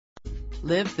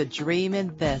Live the dream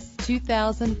in this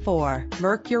 2004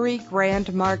 Mercury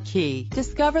Grand Marquis.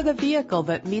 Discover the vehicle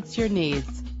that meets your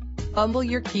needs. Fumble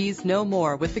your keys no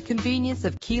more with the convenience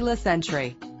of keyless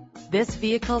entry. This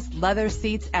vehicle's leather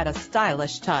seats add a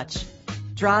stylish touch.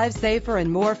 Drive safer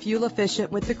and more fuel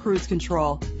efficient with the cruise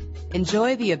control.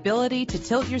 Enjoy the ability to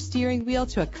tilt your steering wheel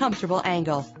to a comfortable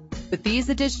angle. With these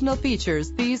additional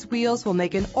features, these wheels will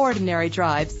make an ordinary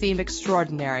drive seem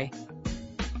extraordinary.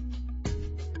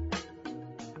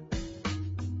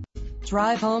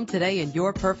 Drive home today in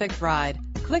your perfect ride.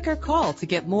 Click or call to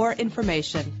get more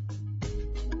information.